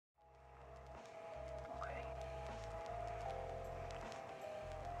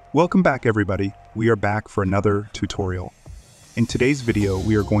Welcome back everybody, we are back for another tutorial. In today's video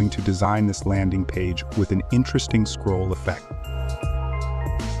we are going to design this landing page with an interesting scroll effect.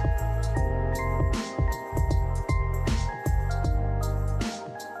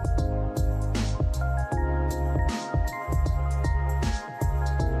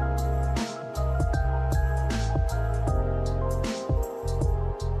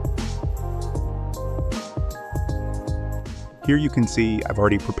 Here you can see I've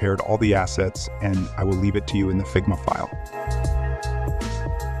already prepared all the assets and I will leave it to you in the Figma file.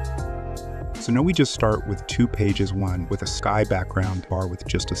 So now we just start with two pages, one with a sky background bar with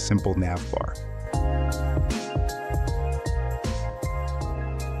just a simple nav bar.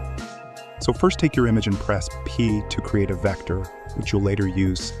 So first take your image and press P to create a vector, which you'll later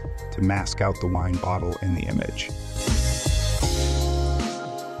use to mask out the wine bottle in the image.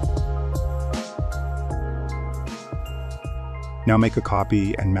 Now make a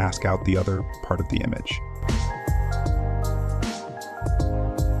copy and mask out the other part of the image.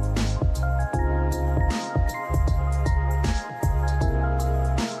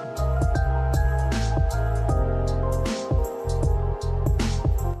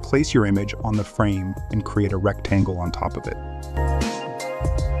 Place your image on the frame and create a rectangle on top of it.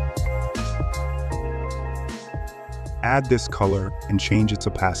 Add this color and change its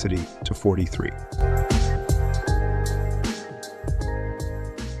opacity to 43.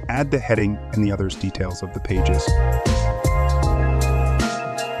 Add the heading and the others details of the pages.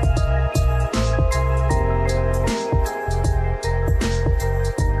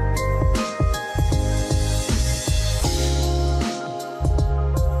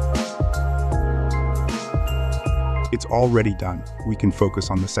 It's already done. We can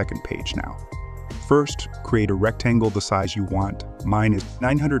focus on the second page now. First, create a rectangle the size you want. Mine is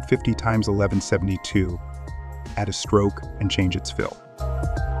 950 × 1172. Add a stroke and change its fill.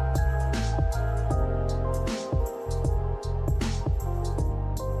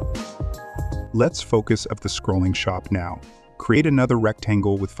 Let's focus of the scrolling shop now. Create another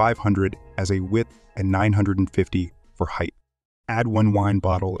rectangle with 500 as a width and 950 for height. Add one wine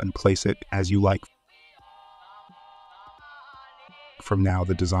bottle and place it as you like. From now,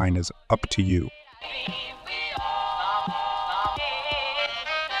 the design is up to you.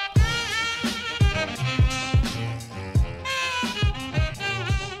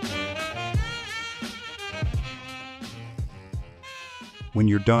 When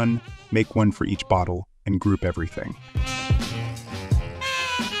you're done, make one for each bottle and group everything.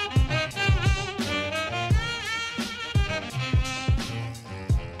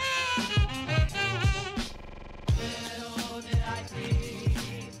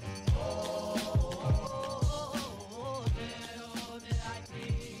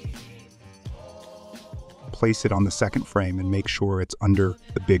 Place it on the second frame and make sure it's under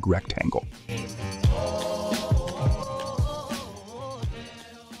the big rectangle.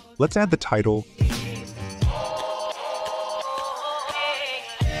 Let's add the title.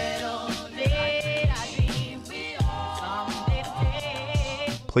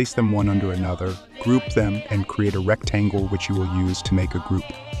 Place them one under another, group them, and create a rectangle which you will use to make a group.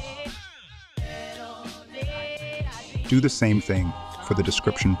 Do the same thing for the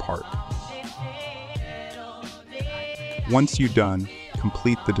description part. Once you're done,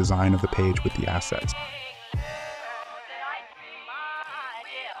 complete the design of the page with the assets.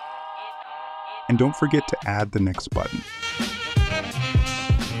 And don't forget to add the next button.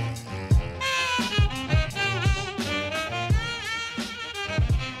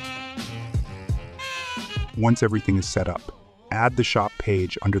 Once everything is set up, add the shop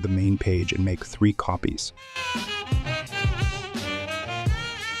page under the main page and make 3 copies.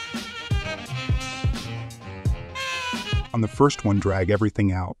 On the first one, drag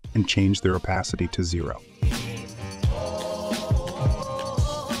everything out and change their opacity to 0.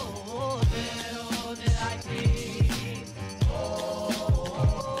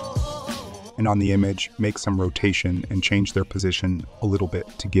 And on the image, make some rotation and change their position a little bit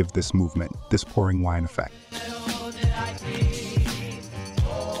to give this movement, this pouring wine effect.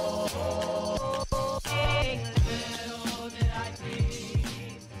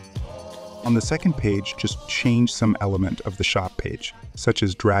 On the second page, just change some element of the shop page, such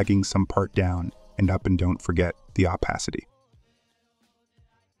as dragging some part down and up, and don't forget the opacity.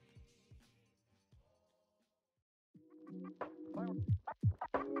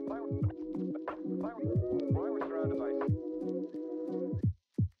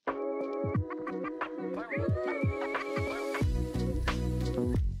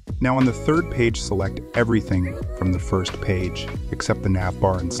 Now on the third page, select everything from the first page except the nav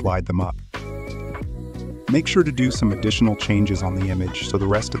bar and slide them up. Make sure to do some additional changes on the image so the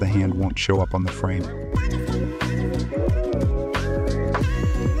rest of the hand won't show up on the frame.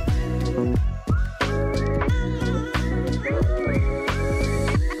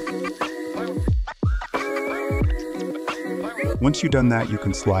 Once you've done that, you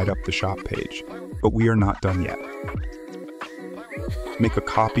can slide up the shop page, but we are not done yet. Make a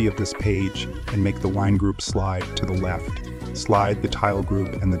copy of this page and make the wine group slide to the left. Slide the tile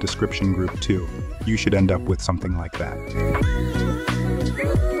group and the description group too. You should end up with something like that.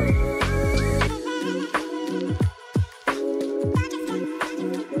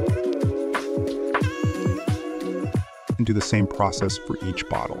 And do the same process for each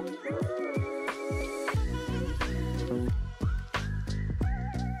bottle.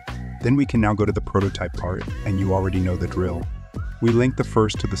 Then we can now go to the prototype part, and you already know the drill. We link the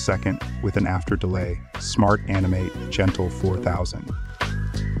first to the second with an after delay, Smart Animate Gentle 4000.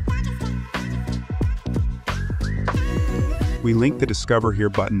 We link the Discover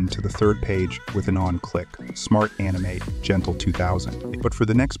Here button to the third page with an on click, Smart Animate Gentle 2000. But for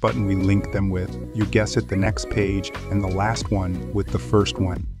the next button, we link them with, you guess it, the next page and the last one with the first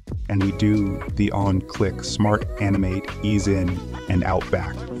one. And we do the on click, Smart Animate Ease In and Out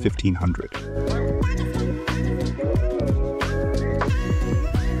Back 1500.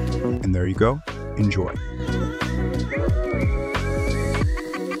 And there you go. Enjoy.